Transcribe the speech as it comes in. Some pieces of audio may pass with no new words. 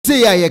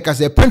say ya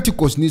kase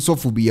pentecost ni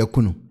sofo bi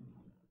yakunu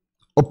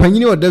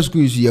opanyini oda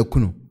school isu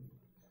yakunu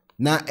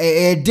na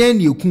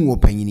den yakun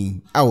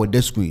opanyini a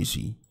oda school isu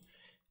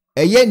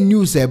eye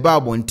news e ba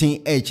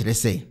bonten e kire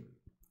say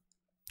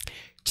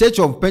Church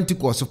of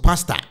Pentecost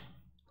pastor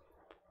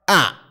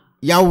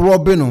ya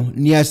r0bbed no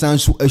ni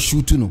asanso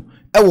sh0t no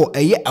ewo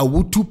eye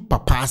awutu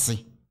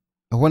papase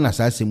ehwo na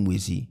sase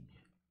mwezi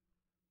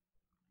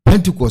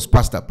Pentecost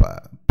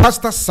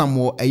pastor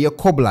Samuel eye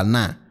kobla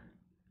na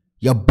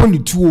ya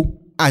bonituo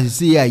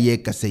asese ya ye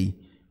kasai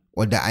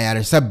oda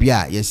ayaresa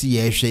bia yesi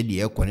ye hwe de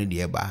ekone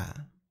de ba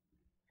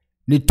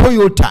ni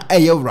Toyota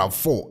eye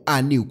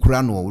RAV4 ni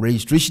kura no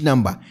registration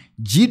number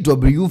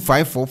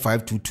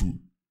GW54522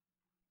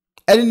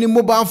 any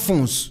mobile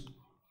phones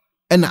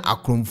ena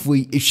akromfo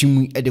yi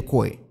ehwimu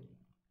edekoi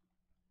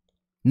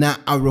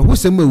na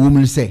awrehusem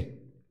ewum se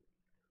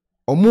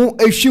omo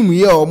ehwimu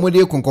ye omo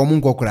de konkomo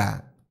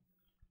nkokora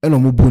ena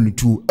omo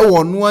bonitu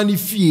ewo no ani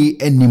fie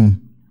anim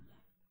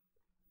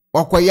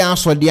wakoya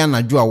asode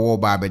anadwo a wo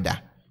ba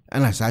beda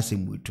ana sase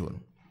muto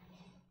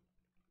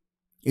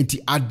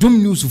enti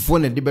adom news fo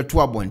na de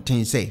beto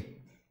abonten se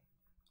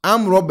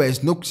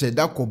r0bbed no se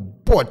da ko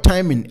bo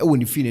timing ewo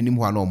ni fie anim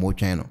ho na omo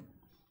twen no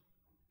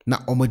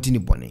na omodini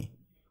bone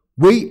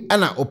wei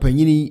ana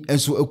opanyini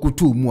enso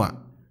ekutu mu a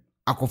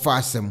akofa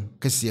asem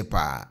kese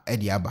pa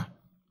edi aba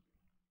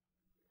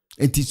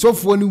enti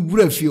sofo ni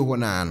wura fie ho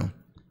na ano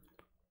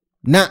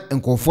na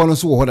nkofo no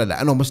so wo hodada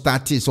ana omo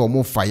start so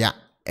omo fire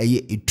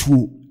eye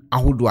etuo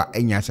ahodo a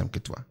enya asem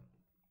ketwa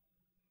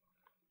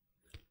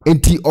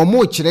enti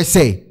omo kire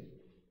se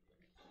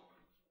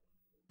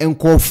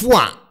nkofo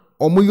a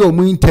omo ye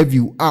omo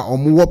interview a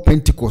omo wo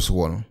pentecost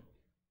wo no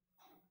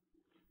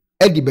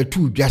edi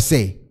betu dwa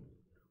se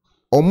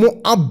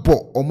omo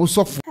abo omo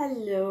sofo.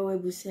 Hello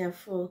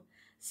ebusiafo,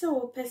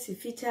 so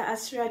pesifita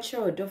asracha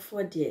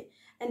odofo de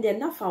and the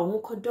nafa ho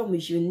kodom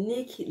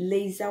unique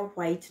laser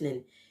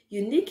whitening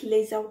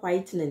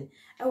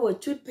our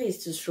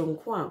toothpaste strong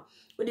kwa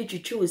odi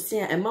twitwi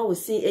osin ema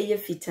osin eye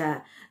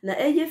fita na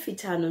eye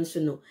fita no nso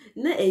no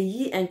na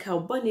eyi enka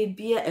bone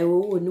bia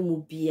ewo no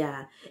mu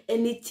bia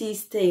any tea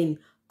stain,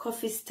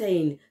 coffee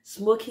stain,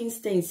 smoking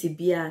stain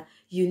sibia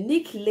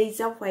unique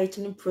laser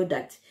whitening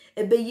product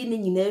ebe yi ni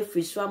nyina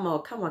free so ama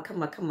kama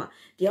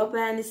de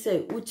oba ni say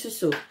utu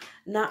so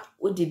na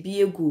odi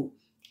bi egu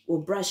o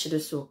brush do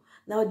so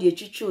na odi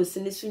etwitwi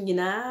osin so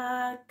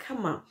nyina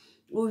kama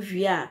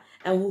uwia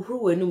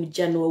enhuhuru wenum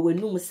gya no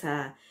wenum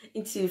saa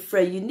into for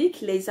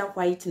unique laser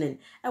whitening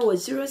I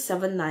was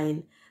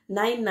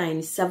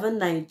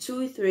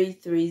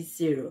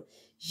 07999792330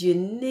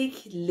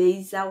 unique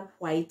laser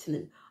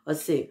whitening or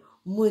say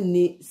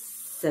muni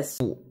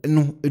seso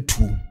no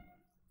etu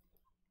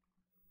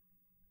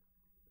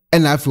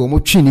ena afi omo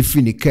twi ni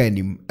fi ni ka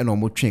nim ena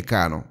omo twi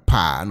ka no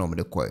pa na omo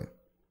de koy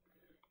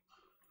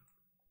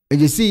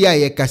ejesi ya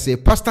ye kase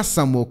pastor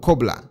Samuel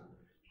Kobla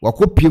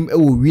wakopiem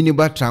ewo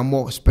Winneba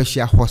Tramo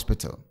Special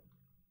Hospital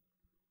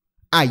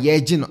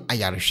ye gino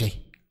ayarehwe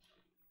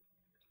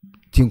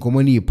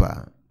tinkomoni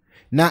pa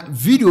na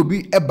video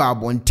bi eba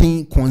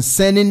abonten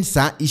concerning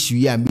sa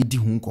issue ya medi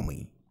hu nkomo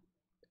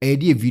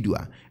edi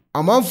video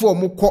amanfo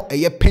omukọ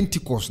eye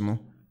pentecost no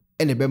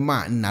ene be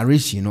ma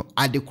narration no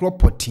adekro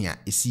potia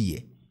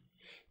esiye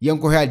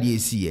yenko ha de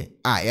esiye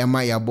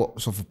yama yabo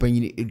sofu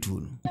panyini etu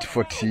no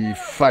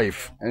 45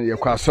 and ye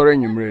kwa sore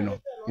nyumre no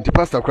nti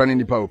pastor kra ni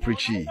nipa o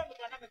preachi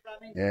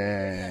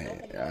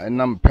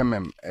nam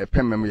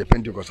pemem ye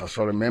pentecost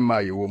asore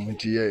mema ye wo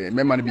nti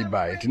mema no bi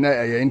ba nti na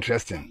ye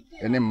interesting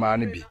ene ma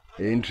no bi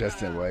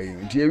interesting why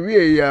nti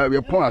ewie ya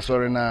ye pon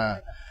asore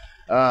na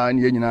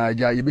ni ye nyina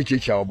ja ye bi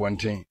checha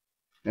obonten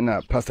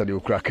na pastor de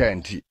okra ka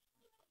nti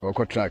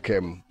okotra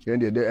kem ye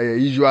de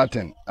usual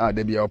ten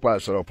de bi opa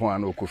asore pon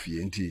ana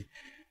okofie nti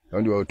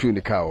on the two in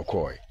the car or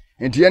coy.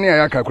 And Tiani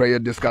Ayaka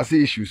discuss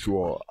issues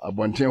or a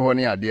bontin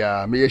honey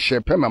idea, may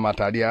share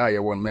pemamata idea, I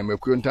won't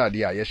memacunta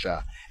idea,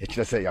 yesha, it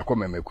just say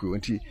Yacome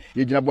Macunti.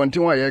 You did not want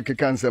to I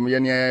can some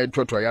yenia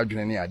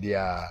trotoyagin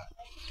idea.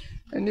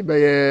 And by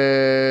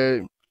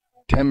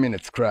 10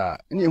 minutes cry,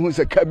 and you who's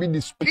a cabin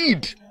the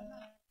speed.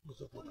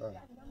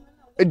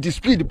 A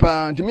speed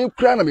pan to me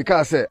cran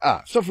because say,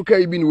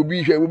 Suffoca bin will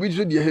be here, will be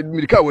the head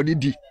medical what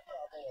did.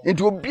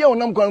 Into a beer on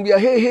them can be a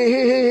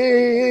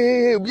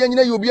hey,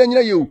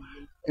 you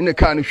in the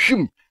kind of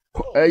shim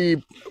a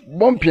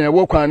bumping a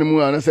walk on the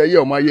moon and say,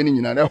 yo, my yen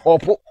and a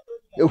hop.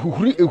 If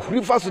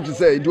we fast to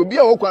say, it will be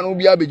a walk on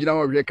be a big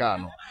of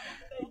Recano.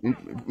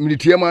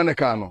 Militiama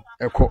Cano,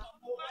 a cock.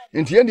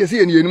 Into the end, you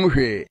see, and you know,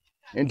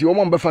 into a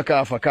woman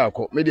bafaka for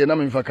caco, maybe a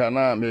name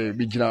facana may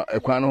be a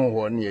quano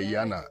or near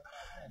Yana.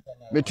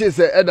 But it's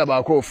a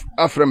Edabako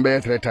Afram Bear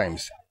 3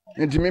 times.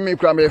 Into me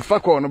cram a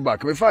fuck on the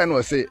back, if I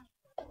know say.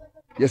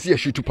 Yes,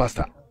 yes, you to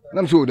pastor.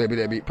 I'm so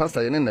Debbie,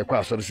 pastor, and then the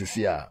class of the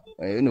CCR.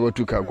 You know what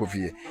to call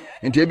coffee.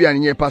 And Tabby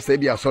and ye pastor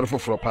be a sorrowful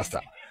for a pastor.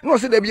 No,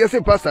 said there be a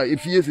pastor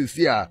if he is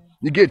here,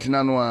 the gate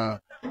nano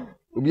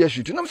will be a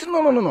shooting. No.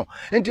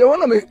 And you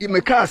want to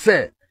make car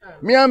say,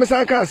 me, I'm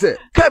a car say,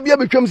 Cabia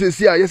becomes a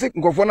CR, yes,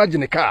 go for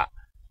in the car.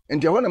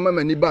 enti ho na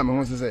mama ni ba me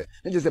ho se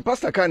nje se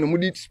pastor kan no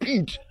mudi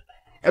speed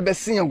ebe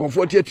sen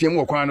yankofo tiatia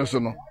mu okwan no so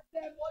no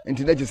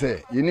enti na je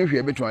se ye ni hwe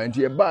ebetu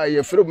enti e ba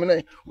ye frɛ mu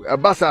na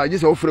abasa je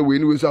se wo frɛ we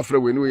ni we so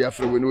afrɛ we ni we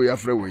afrɛ we ni we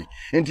afrɛ we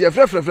enti ye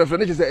frɛ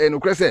na je se no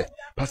kre se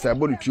pastor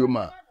abodi tuo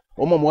ma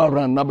o mo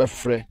aran na be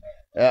frɛ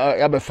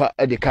ya be fa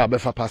e de ka be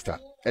fa pastor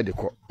e de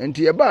ko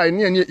enti ye ba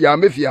ni ya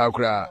mefi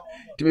akra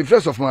ti me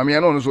fresh of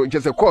mama no so je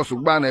se course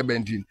gba na e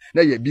bentin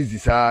na ye busy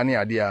sa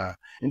na ade a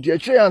enti e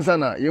kire yansa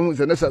na ye hu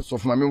se na se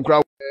of mama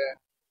nkra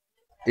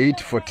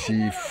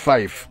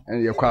 8:45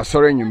 and ye kwa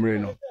sorry nyumre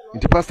no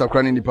nti pastor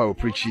kra ni nipa o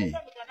preachi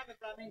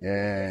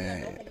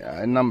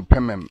nam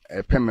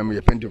pemem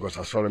ye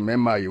pentecost sorry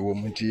mema ye wo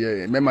nti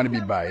mema no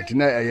bi ba nti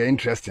na ye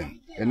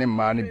interesting ene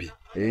ma no bi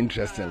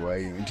interesting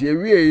why nti ye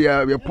wie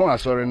ye pon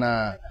asori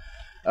na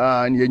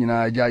ye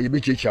nyina ja ye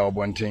bi checha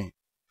obonten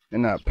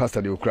na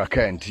pastor de okra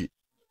ka nti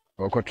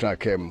okotra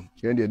kam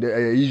ye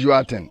de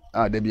usual ten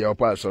da bi ya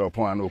pon asori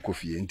pon ana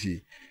okofie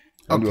nti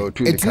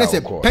it's not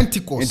a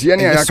Pentecost. Nti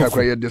any aka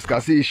kwa ye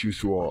discuss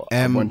issues wo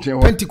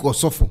obonten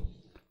Pentecost sofo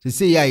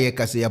se ya ye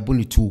kase ya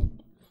boni tu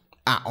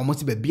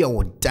almost be bia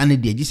wo dane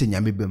de agise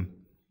nyame bam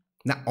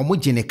na omo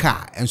gene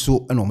ka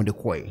enso na omo de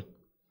koy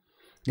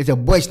it's a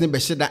boys ne be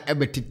sheda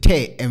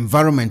ebetete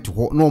environment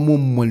ho na omo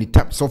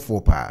monitor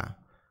sofo pa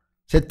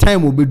se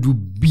time obedu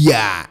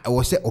bia e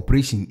wo se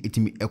operation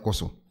etimi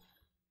ekoso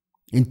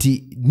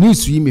nti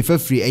news yi me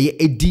fafiri eye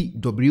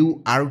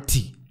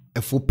r0bbed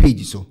efo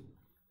page so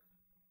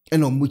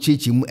eno omo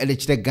chechi mu ele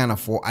kire Ghana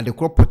for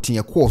adekropotin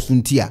ye course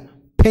nti a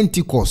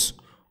Pentecost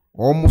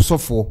omo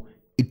sofo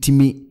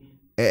etimi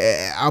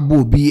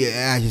abobi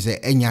ahese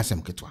enya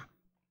asem ketwa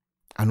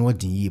ano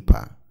odin yi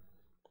pa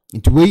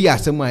nti we yi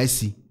asem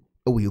asi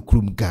ewe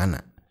yekrum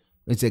Ghana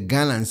nti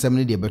Ghana nsem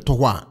ne de beto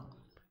ho a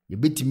ye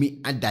betimi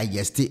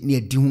adayeste ne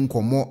adi hu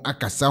nkomo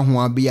akasa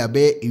ho abia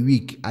be a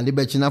week ade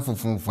be china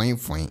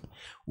fonfonfon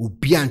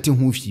obi ante ho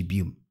hwi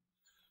biom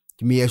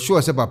ti me ye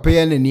sure se papa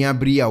ya nani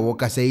abri a wo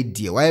kasa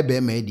edie why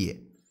be ma edie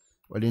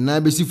wode na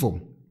be si fom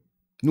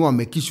no wa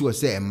make sure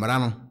se emra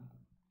no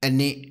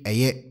ene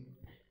eye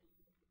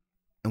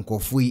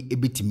nkofui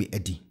ebitimi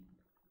adi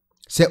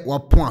se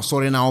wapon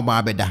asori na wo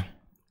ba beda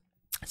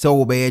se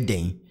wo be ye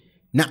den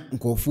na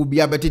nkofu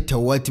bia betete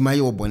watima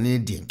ye obone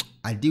de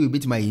ade we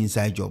bitima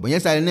inside job nya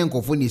sare na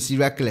nkofu ni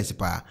serial killers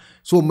pa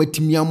so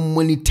matimi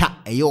monitor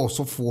eye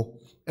osofo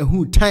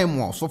ehu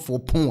time osofo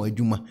pon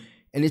adwuma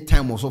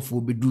anytime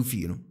osofo bedu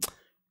fi no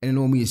ene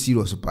no me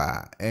serious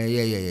pa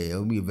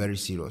we very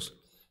serious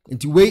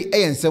nti we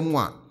ensem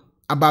a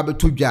aba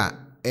betodwa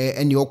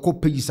ene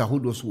okopegi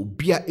sahodo so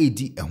bia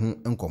edi ehu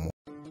nkomo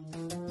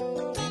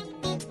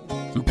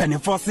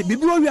Pentecost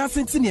bibiro wi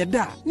asenti ne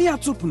da ne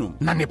atopno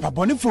na ne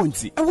pabone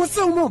fonti e wo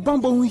se wo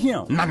bambo hu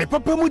hia na ne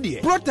papa mu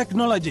de pro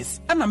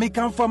technologies ana me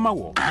kan fama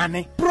wo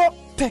ane pro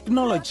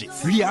technologies.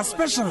 We are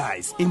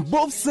specialized in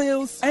both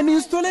sales and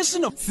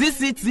installation of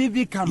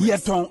CCTV cameras.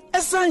 Yeton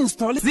esa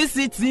install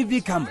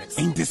CCTV cameras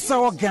in the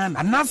South Ghana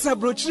and NASA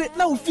brochure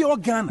now fear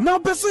Ghana. Now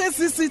beso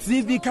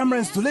CCTV camera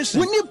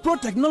installation. We need pro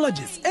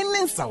technologies and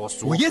in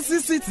South. We get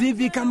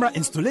CCTV camera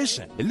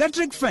installation,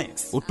 electric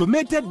fence,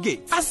 automated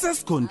gate,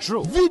 access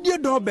control, video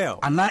doorbell,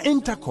 and our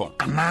intercom,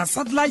 and our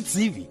satellite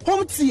TV,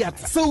 home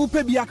theater, so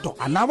upebiato,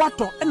 and our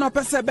water, and our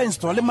pesebe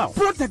install them out.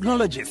 Pro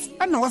technologies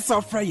and our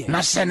software.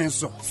 Na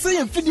shenenso. Say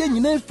fidie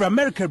nyina from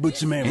America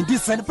brochime and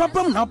this side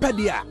papa na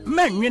opedia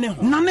men nwene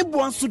ho na ne bo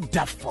anso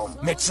da form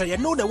make sure you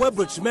know the web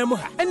brochime mu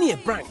ha any a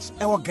branch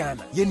e wo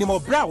Ghana ye ni mo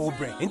bra wo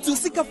bre into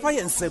sika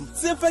fire nsem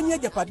se fanya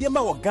japade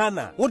ma wo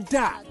Ghana wo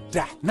da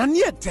na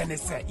ne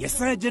tenese ye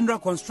say general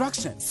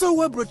construction so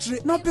web brochire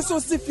na peso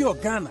si fi o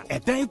Ghana e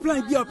dan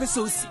plan bi o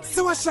peso si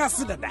se wa sha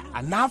se dada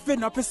ana afi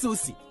na peso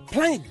si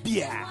plan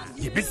bia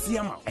ye besi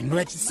ama eno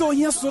echi so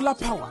here solar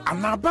power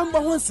ana bamba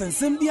ho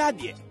nsensem bi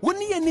ade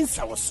woni ye ni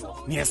nsawo so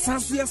ne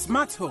esanso ye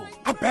smart home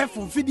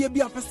abefo fidie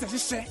bi apese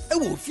hye e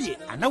wo fie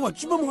ana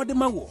watwuma mo de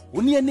ma wo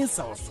woni ye ni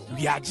nsawo so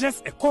we are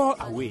just a call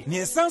away ne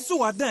esanso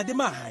wadan de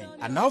ma han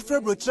ana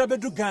ofre brochire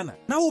bedu Ghana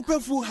na wo pe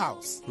full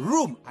house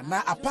room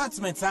ana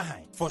apartment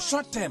ahan for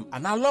short term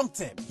ana long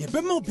term ye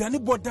be ma obiane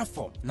border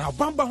form na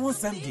bamba ho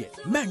nsem de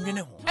menwene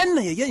ho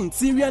enna ye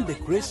interior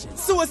decoration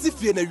so wasi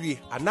fie na wie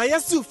ana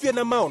yesu fie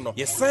na ma no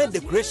yes sign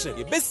decoration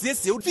ye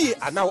besiesie fie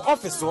ana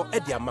office o e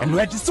de ama no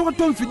e de so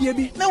ton fidie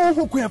bi na wo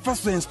hokwa fa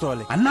so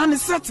install ana ne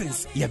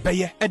settings ye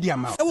beye e de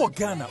ama e wo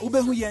Ghana wo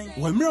behu yen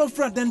wo mira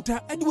ofra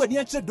denta e de wani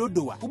a che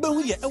dodowa wo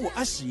behu ye e wo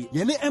ahie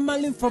ye ne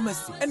Emerlin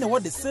pharmacy e na wo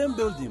the same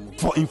building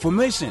for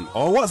information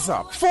or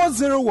WhatsApp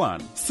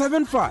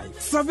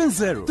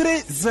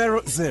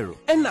 401-7570-300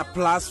 and a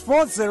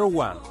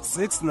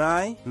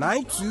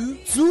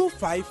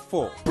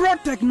 +401-6992-254. Pro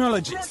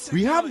Technologies.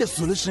 We have the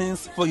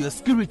solutions for your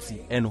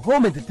security and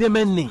home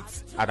entertainment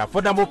needs at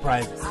affordable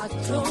prices.